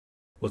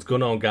What's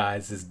going on,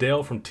 guys? It's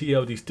Dale from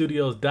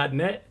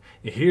TLDstudios.net,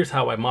 and here's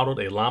how I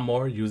modeled a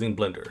lawnmower using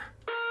Blender.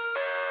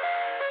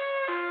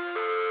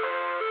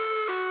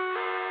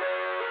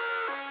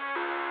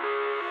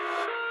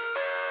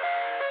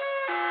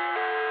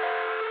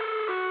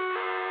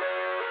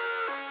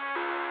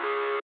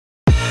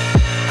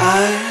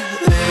 I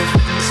live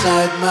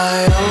inside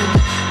my own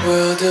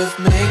world of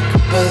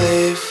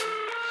make-believe.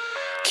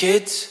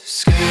 Kids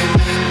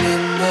screaming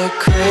in their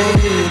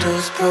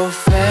cradles,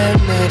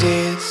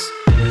 profanities.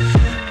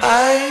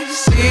 I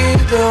see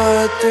the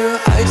world through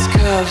ice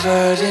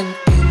covered in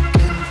ink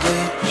and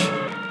bleach.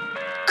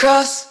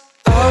 Cross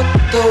out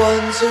the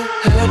ones who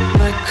heard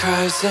my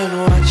cries and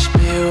watched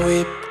me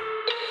weep.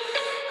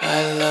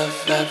 I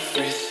love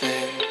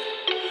everything.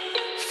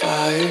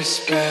 Fire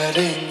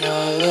spreading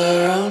all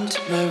around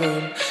my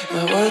room.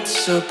 My world's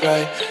so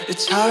bright,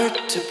 it's hard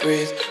to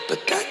breathe,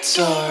 but that's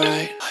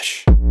alright.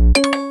 Hush.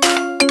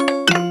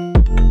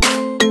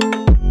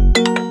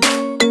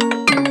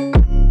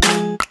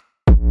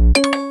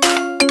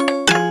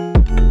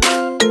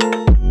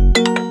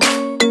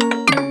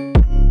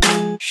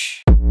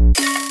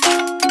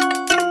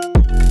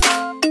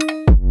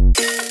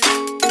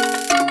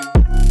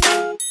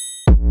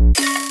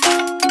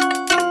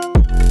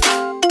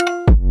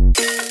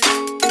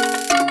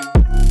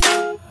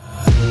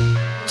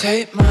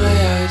 Tape my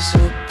eyes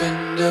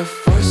open to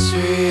force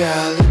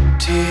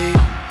reality.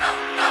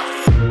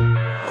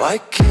 Why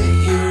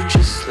can't you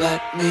just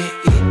let me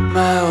eat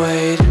my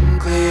weight in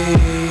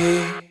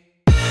glee?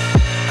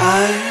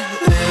 I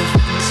live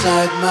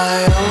inside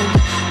my own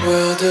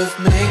world of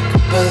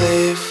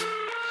make-believe.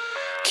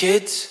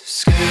 Kids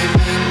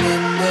screaming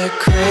in their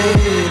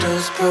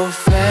cradles,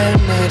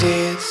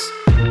 profanities.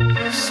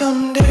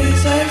 Some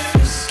days I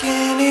feel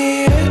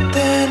skinnier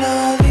than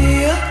all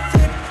the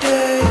other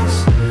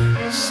days.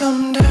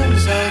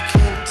 Sometimes I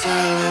can't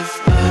tell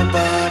if my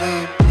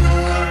body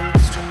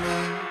belongs to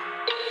me.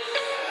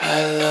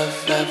 I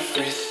love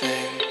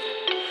everything.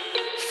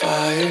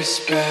 Fire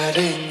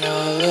spreading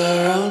all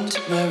around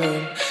my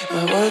room.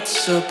 My world's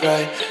so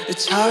bright,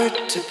 it's hard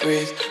to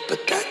breathe,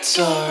 but that's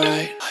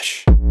alright.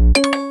 Hush.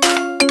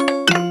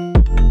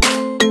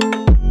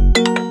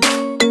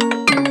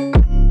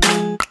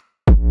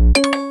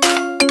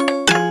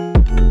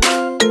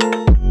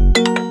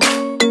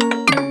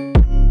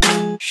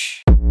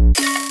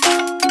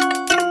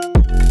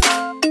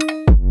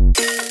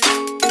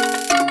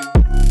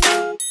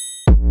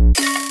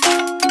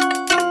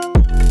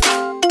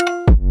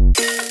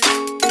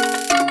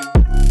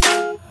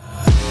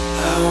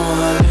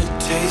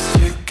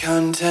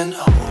 Content,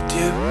 hold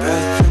your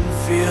breath and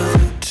feel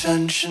the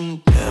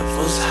tension.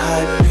 Devils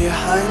hide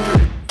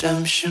behind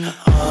redemption.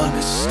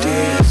 Honesty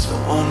is a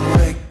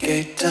one-way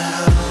gate to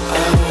hell.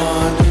 I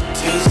wanna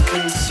taste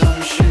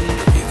consumption.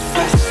 Breathe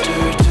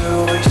faster to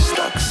waste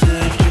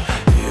oxygen.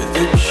 Hear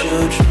the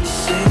children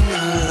sing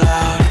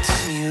aloud.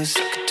 It's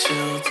music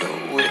till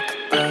the wick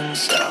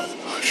burns out.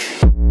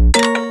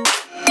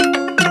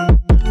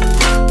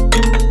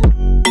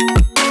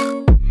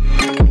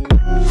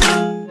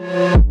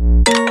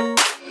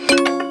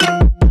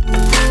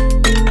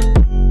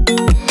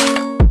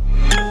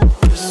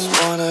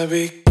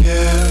 Be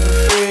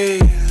carefree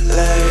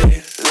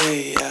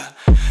lately, yeah.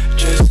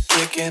 Just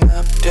kicking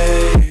up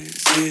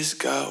daisies.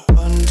 Got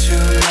one too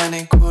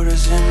many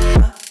quarters in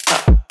my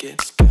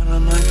pockets.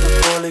 Counting like the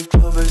four-leaf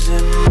clovers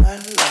in my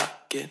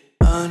locket.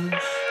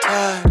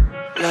 Untied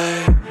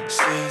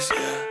laces,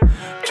 yeah.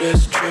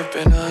 Just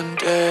tripping on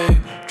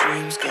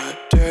daydreams. Got